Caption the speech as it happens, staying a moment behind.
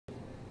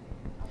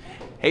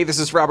Hey, this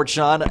is Robert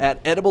Sean at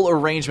Edible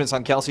Arrangements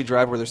on Kelsey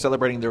Drive, where they're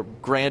celebrating their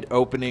grand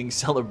opening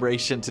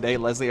celebration today.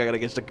 Leslie, I gotta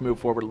get you to move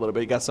forward a little bit.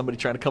 You got somebody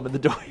trying to come in the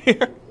door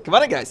here. Come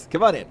on in, guys.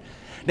 Come on in.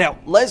 Now,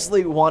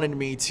 Leslie wanted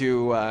me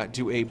to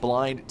do a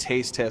blind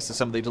taste test of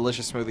some of the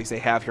delicious smoothies they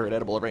have here at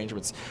Edible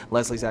Arrangements.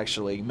 Leslie's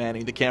actually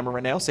manning the camera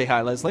right now. Say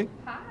hi, Leslie.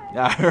 Hi.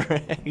 All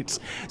right.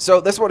 So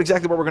that's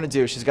exactly what we're going to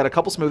do. She's got a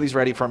couple smoothies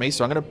ready for me,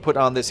 so I'm going to put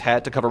on this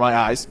hat to cover my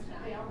eyes.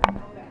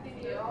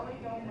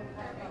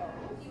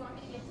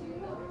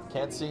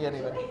 Can't see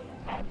anything.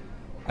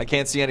 I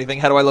can't see anything.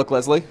 How do I look,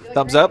 Leslie?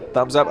 Thumbs up?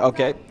 Thumbs up?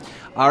 Okay.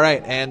 All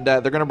right, and they're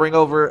going to bring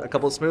over a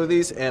couple of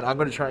smoothies, and I'm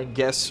going to try and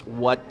guess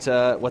what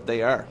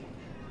they are.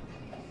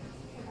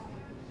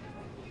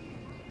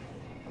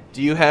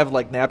 Do you have,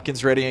 like,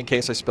 napkins ready in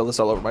case I spill this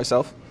all over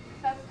myself?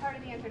 That's part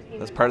of the entertainment.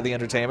 That's part of the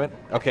entertainment?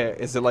 Okay.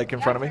 Is it, like, in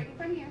front of me? Right in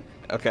front of you.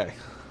 Okay.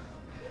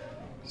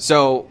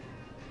 So,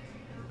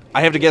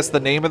 I have to guess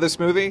the name of the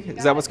smoothie?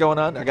 Is that what's going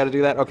on? I got to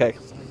do that? Okay.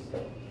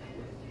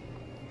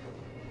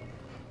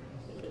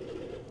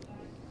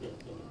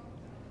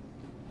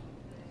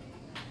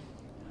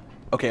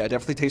 Okay, I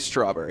definitely taste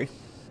strawberry.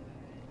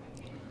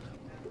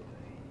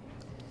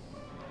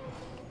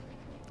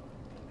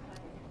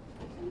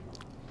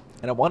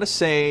 And I want to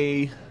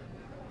say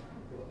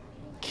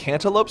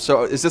cantaloupe.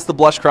 So is this the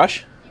Blush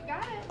Crush? You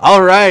got it.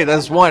 All right,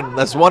 that's one.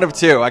 That's one of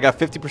two. I got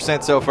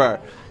 50% so far.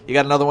 You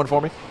got another one for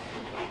me?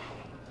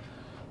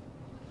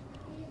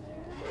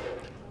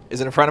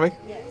 Is it in front of me?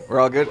 Yes. We're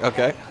all good?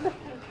 Okay.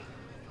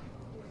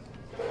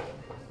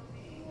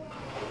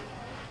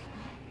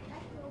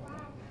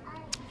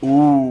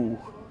 Ooh.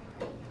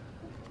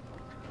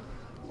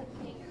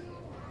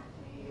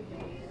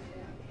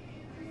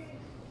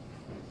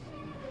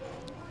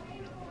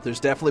 There's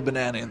definitely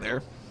banana in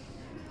there.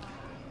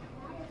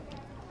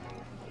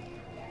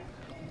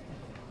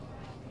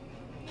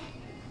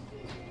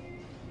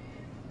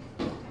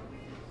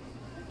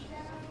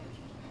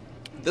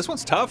 This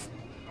one's tough.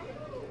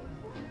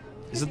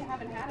 Is it? You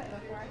haven't had it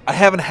before. I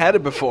haven't had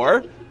it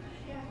before.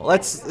 Well,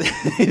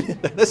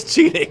 that's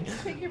cheating.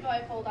 Take your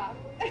blindfold off.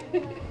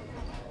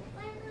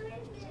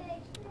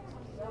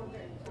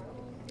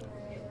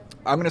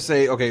 I'm gonna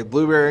say okay,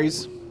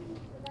 blueberries,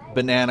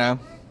 banana,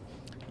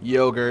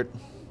 yogurt.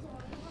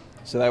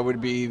 So that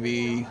would be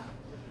the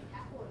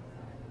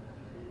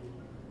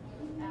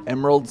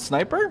Emerald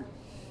Sniper?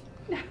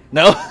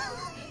 No?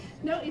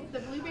 No, it's the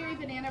blueberry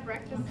banana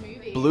breakfast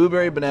smoothie.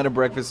 Blueberry banana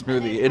breakfast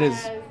smoothie. It is.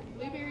 has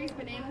blueberries,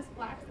 bananas,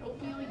 flax,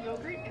 oatmeal,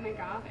 yogurt, and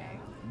agave.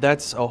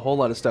 That's a whole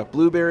lot of stuff.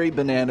 Blueberry,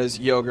 bananas,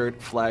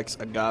 yogurt, flax,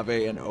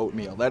 agave, and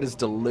oatmeal. That is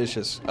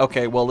delicious.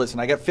 Okay, well, listen,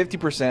 I got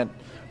 50%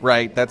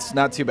 right. That's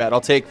not too bad.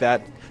 I'll take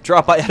that.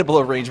 Drop by Edible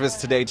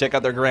Arrangements today. Check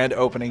out their grand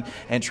opening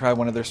and try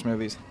one of their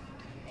smoothies.